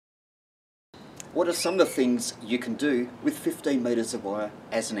What are some of the things you can do with 15 metres of wire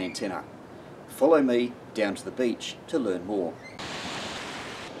as an antenna? Follow me down to the beach to learn more.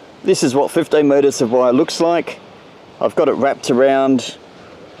 This is what 15 metres of wire looks like. I've got it wrapped around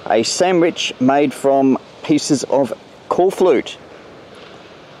a sandwich made from pieces of call flute.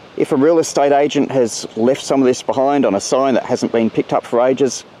 If a real estate agent has left some of this behind on a sign that hasn't been picked up for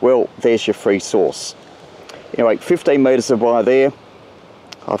ages, well, there's your free source. Anyway, 15 metres of wire there.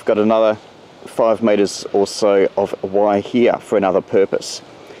 I've got another 5 metres or so of wire here for another purpose.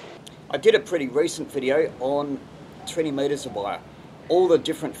 I did a pretty recent video on 20 metres of wire, all the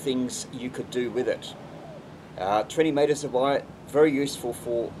different things you could do with it. 20 metres of wire, very useful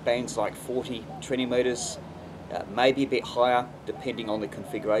for bands like 40, 20 metres, maybe a bit higher depending on the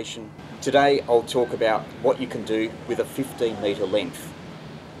configuration. Today I'll talk about what you can do with a 15 metre length.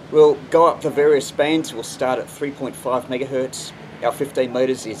 We'll go up the various bands. We'll start at 3.5 megahertz. Our 15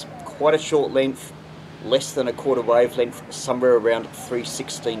 metres is quite a short length, less than a quarter wavelength, somewhere around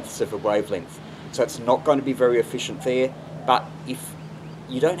 3/16 of a wavelength. So it's not going to be very efficient there, but if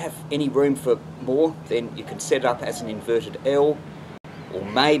you don't have any room for more, then you can set it up as an inverted L, or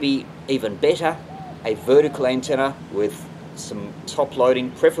maybe even better, a vertical antenna with some top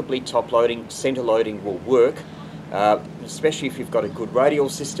loading, preferably top loading. Center loading will work, especially if you've got a good radial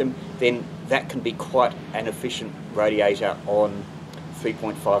system, then that can be quite an efficient radiator on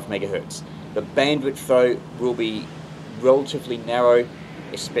 3.5 megahertz. The bandwidth though will be relatively narrow,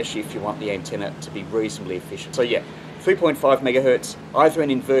 especially if you want the antenna to be reasonably efficient. So yeah, 3.5 megahertz, either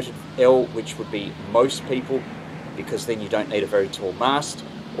an inverted L, which would be most people, because then you don't need a very tall mast,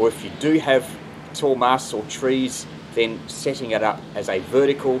 or if you do have tall masts or trees, then setting it up as a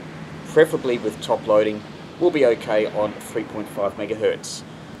vertical, preferably with top loading, will be okay on 3.5 megahertz.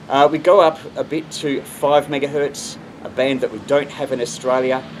 We go up a bit to 5 megahertz, a band that we don't have in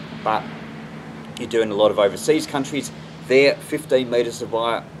Australia, but you do in a lot of overseas countries. There, 15 metres of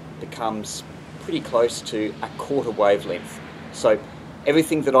wire becomes pretty close to a quarter wavelength. So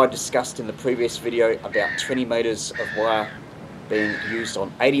everything that I discussed in the previous video about 20 metres of wire being used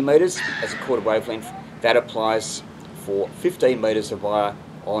on 80 metres as a quarter wavelength, that applies for 15 metres of wire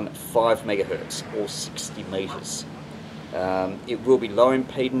on 5 megahertz or 60 metres. It will be low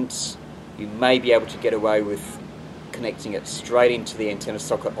impedance. You may be able to get away with connecting it straight into the antenna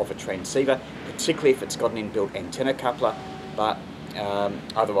socket of a transceiver, particularly if it's got an inbuilt antenna coupler, but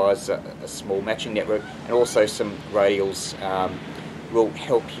otherwise a small matching network, and also some radials will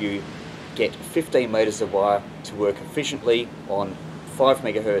help you get 15 metres of wire to work efficiently on 5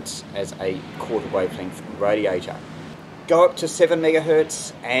 megahertz as a quarter wavelength radiator. Go up to 7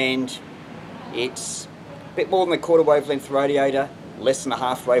 megahertz and it's a bit more than a quarter wavelength radiator, less than a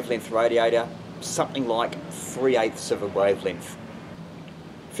half wavelength radiator, something like 3/8 of a wavelength.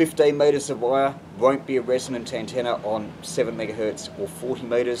 15 metres of wire won't be a resonant antenna on 7 megahertz or 40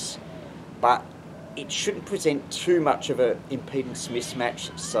 metres, but it shouldn't present too much of an impedance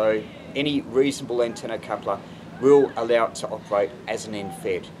mismatch, so any reasonable antenna coupler will allow it to operate as an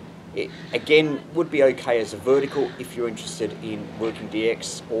end-fed. It again would be okay as a vertical if you're interested in working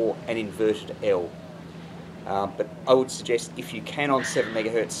DX or an inverted L. But I would suggest if you can on 7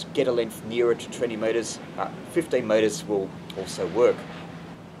 megahertz, get a length nearer to 20 metres. 15 metres will also work.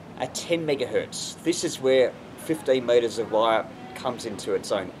 At 10 megahertz, this is where 15 metres of wire comes into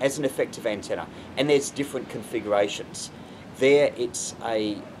its own as an effective antenna, and there's different configurations. There it's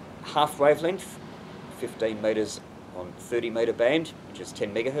a half wavelength, 15 metres on 30 metre band, which is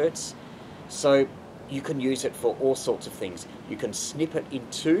 10 megahertz. So you can use it for all sorts of things. You can snip it in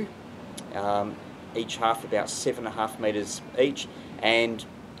two, each half about 7.5 metres each, and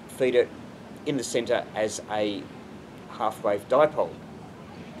feed it in the centre as a half wave dipole.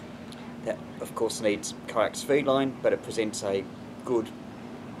 That of course needs coax feed line, but it presents a good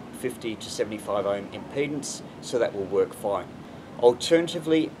 50 to 75 ohm impedance, so that will work fine.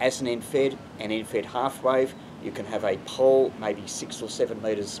 Alternatively, as an end-fed half wave, you can have a pole maybe 6 or 7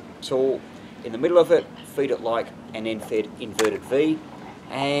 metres tall in the middle of it, feed it like an end-fed inverted V,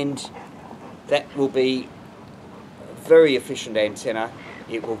 and that will be a very efficient antenna.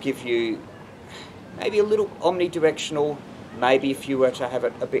 It will give you maybe a little omnidirectional. Maybe if you were to have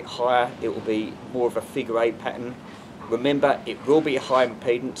it a bit higher, it will be more of a figure 8 pattern. Remember, it will be a high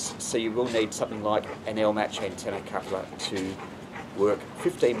impedance, so you will need something like an L-match antenna coupler to work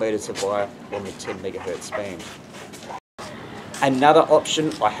 15 metres of wire on the 10 megahertz band. Another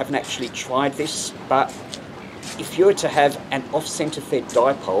option, I haven't actually tried this, but if you were to have an off-centre fed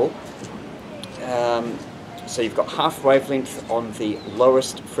dipole, so you've got half wavelength on the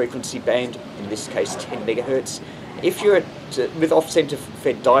lowest frequency band, in this case 10 megahertz. If you're with off-centre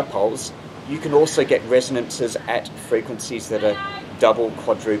fed dipoles, you can also get resonances at frequencies that are double,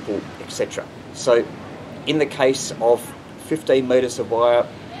 quadruple, etc. So in the case of 15 metres of wire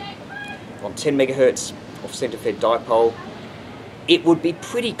on 10 megahertz of centre-fed dipole, it would be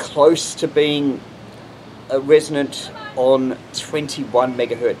pretty close to being a resonant on 21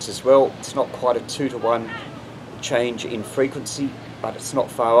 megahertz as well. It's not quite a 2-to-1 change in frequency, but it's not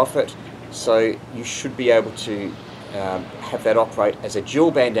far off it. So you should be able to have that operate as a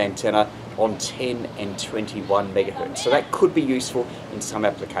dual band antenna on 10 and 21 megahertz. So that could be useful in some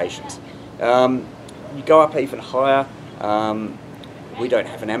applications. You go up even higher. We don't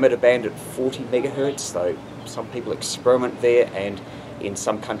have an amateur band at 40 megahertz, though some people experiment there, and in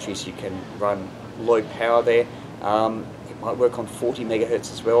some countries you can run low power there. It might work on 40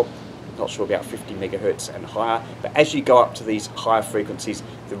 megahertz as well. Not sure about 50 megahertz and higher, but as you go up to these higher frequencies,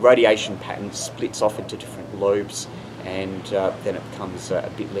 the radiation pattern splits off into different lobes, and then it becomes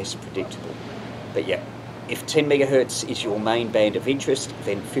a bit less predictable. But yeah, if 10 megahertz is your main band of interest,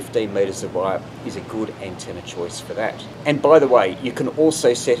 then 15 meters of wire is a good antenna choice for that. And by the way, you can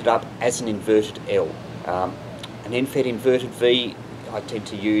also set it up as an inverted L. An NFET inverted V I tend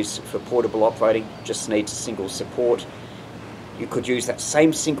to use for portable operating, just needs a single support. You could use that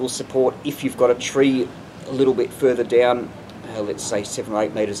same single support if you've got a tree a little bit further down, let's say 7 or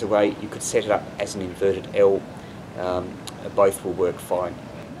 8 meters away. You could set it up as an inverted L. Both will work fine.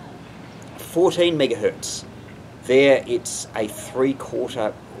 14 megahertz, there it's a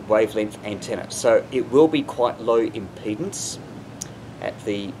 3/4 wavelength antenna, so it will be quite low impedance at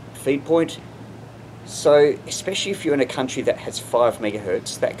the feed point. So especially if you're in a country that has 5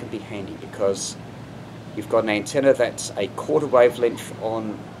 megahertz, that can be handy, because you've got an antenna that's a 1/4 wavelength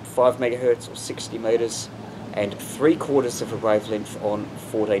on 5 megahertz or 60 meters, and 3/4 of a wavelength on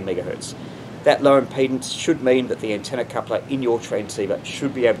 14 megahertz. That low impedance should mean that the antenna coupler in your transceiver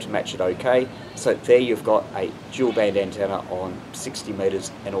should be able to match it okay. So there you've got a dual band antenna on 60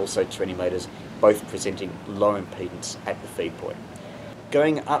 meters and also 20 meters, both presenting low impedance at the feed point.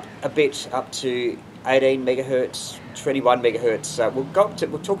 Going up a bit, up to 18 megahertz, 21 megahertz.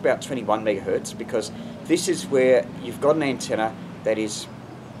 We'll talk about 21 megahertz, because this is where you've got an antenna that is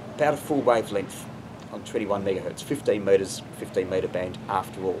about a full wavelength on 21 megahertz, 15 meters, 15 meter band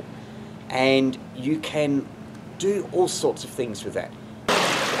after all. And you can do all sorts of things with that.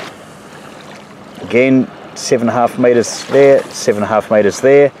 Again, 7.5 meters there, 7.5 meters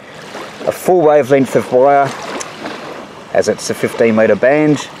there. A full wavelength of wire, as it's a 15 meter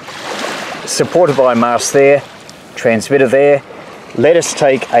band, supported by a mast there, transmitter there. Let us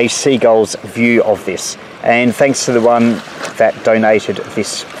take a seagull's view of this, and thanks to the one that donated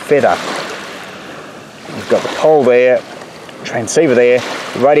this feather. You've got the pole there, transceiver there.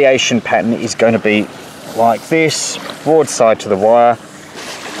 The radiation pattern is going to be like this, broadside to the wire,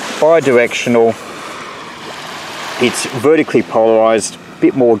 bidirectional. It's vertically polarized, a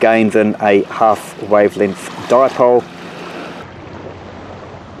bit more gain than a half wavelength dipole.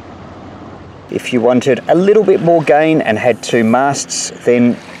 If you wanted a little bit more gain and had 2 masts,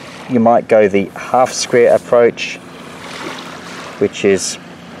 then you might go the half square approach, which is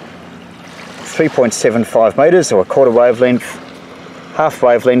 3.75 meters or a 1/4 wavelength, half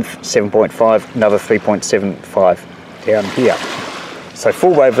wavelength 7.5, another 3.75 down here. So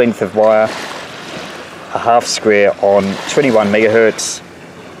full wavelength of wire, a half square on 21 megahertz,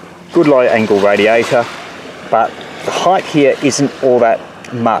 good low angle radiator, but the height here isn't all that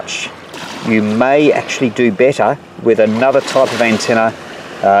much. You may actually do better with another type of antenna,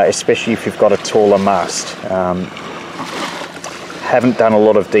 especially if you've got a taller mast. Haven't done a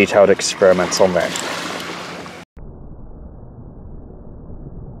lot of detailed experiments on that.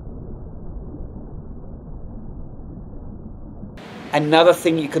 Another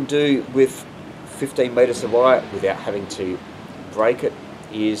thing you can do with 15 meters of wire without having to break it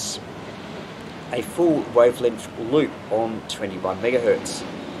is a full wavelength loop on 21 megahertz.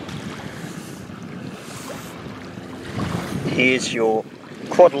 Here's your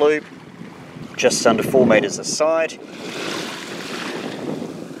quad loop, just under 4 meters a side.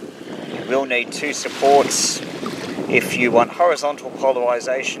 You will need 2 supports. If you want horizontal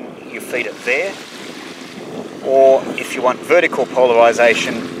polarization, you feed it there, or if you want vertical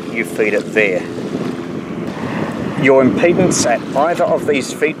polarization, you feed it there. Your impedance at either of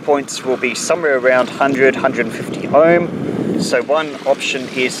these feed points will be somewhere around 100-150 ohm. So one option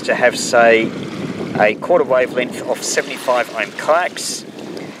is to have, say, a 1/4 wavelength of 75 ohm coax.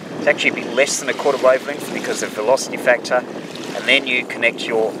 It's actually a bit less than a 1/4 wavelength because of velocity factor, and then you connect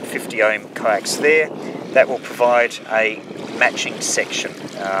your 50 ohm coax there. That will provide a matching section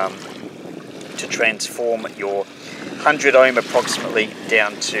to transform your 100 ohm approximately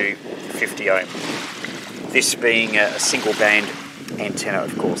down to 250 ohm. This being a single band antenna,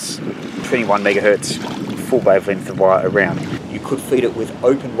 of course. 21 megahertz, full wavelength of wire around. You could feed it with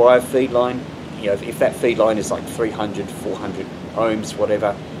open wire feed line. You know, if that feed line is like 300, 400 ohms,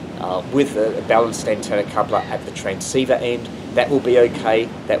 whatever, with a balanced antenna coupler at the transceiver end, that will be okay.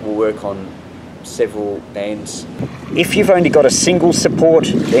 That will work on several bands. If you've only got a single support,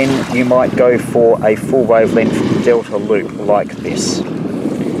 then you might go for a full wavelength delta loop like this.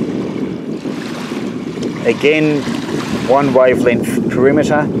 Again, one wavelength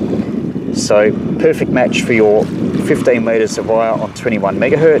perimeter, so perfect match for your 15 meters of wire on 21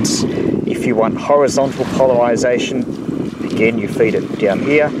 megahertz. If you want horizontal polarization, again you feed it down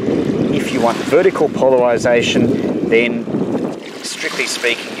here. If you want vertical polarization, then strictly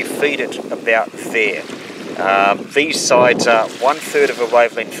speaking you feed it about there. These sides are 1/3 of a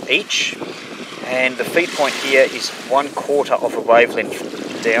wavelength each, and the feed point here is 1/4 of a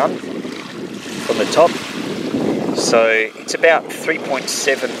wavelength down from the top. So it's about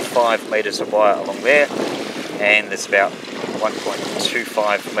 3.75 meters of wire along there, and there's about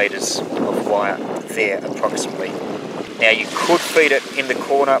 1.25 meters of wire there approximately. Now you could feed it in the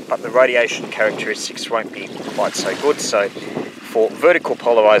corner, but the radiation characteristics won't be quite so good, so for vertical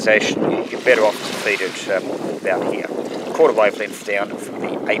polarization you're better off to feed it about here, quarter wavelength down from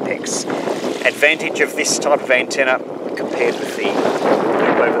the apex. Advantage of this type of antenna compared with the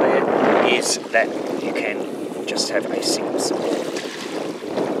over there is that you can just have a single support.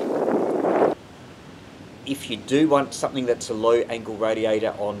 If you do want something that's a low angle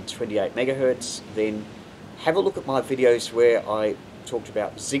radiator on 28 megahertz, then have a look at my videos where I talked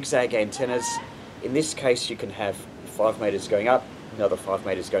about zigzag antennas. In this case you can have 5 meters going up, another 5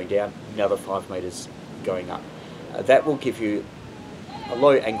 meters going down, another 5 meters going up. That will give you a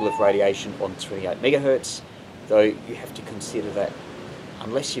low angle of radiation on 28 megahertz, though you have to consider that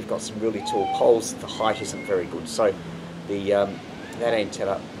unless you've got some really tall poles, the height isn't very good. So that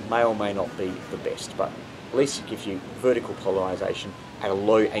antenna may or may not be the best, but at least it gives you vertical polarization at a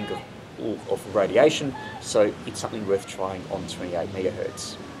low angle of radiation, so it's something worth trying on 28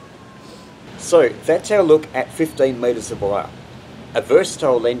 megahertz. So that's our look at 15 meters of wire, a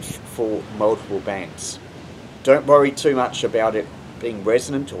versatile length for multiple bands. Don't worry too much about it being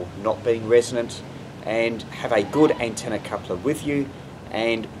resonant or not being resonant, and have a good antenna coupler with you,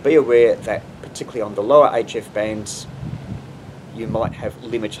 and be aware that particularly on the lower HF bands you might have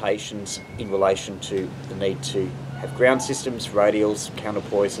limitations in relation to the need to have ground systems, radials,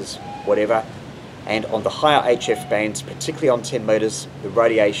 counterpoises, whatever. And on the higher HF bands, particularly on 10 meters, the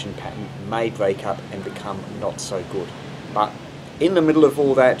radiation pattern may break up and become not so good. But in the middle of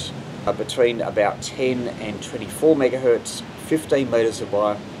all that, between about 10 and 24 megahertz, 15 meters of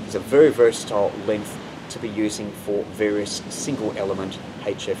wire is a very versatile length to be using for various single element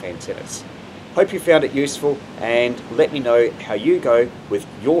HF antennas. Hope you found it useful, and let me know how you go with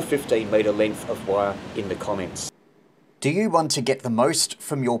your 15 meter length of wire in the comments. Do you want to get the most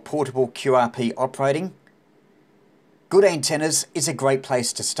from your portable QRP operating? Good Antennas is a great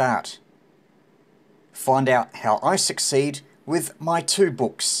place to start. Find out how I succeed with my 2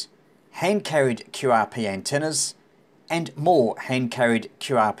 books, Hand-Carried QRP Antennas and More Hand-Carried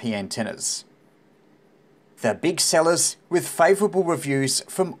QRP Antennas. They're big sellers with favourable reviews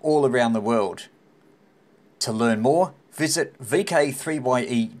from all around the world. To learn more, visit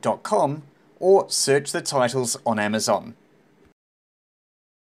VK3YE.com or search the titles on Amazon.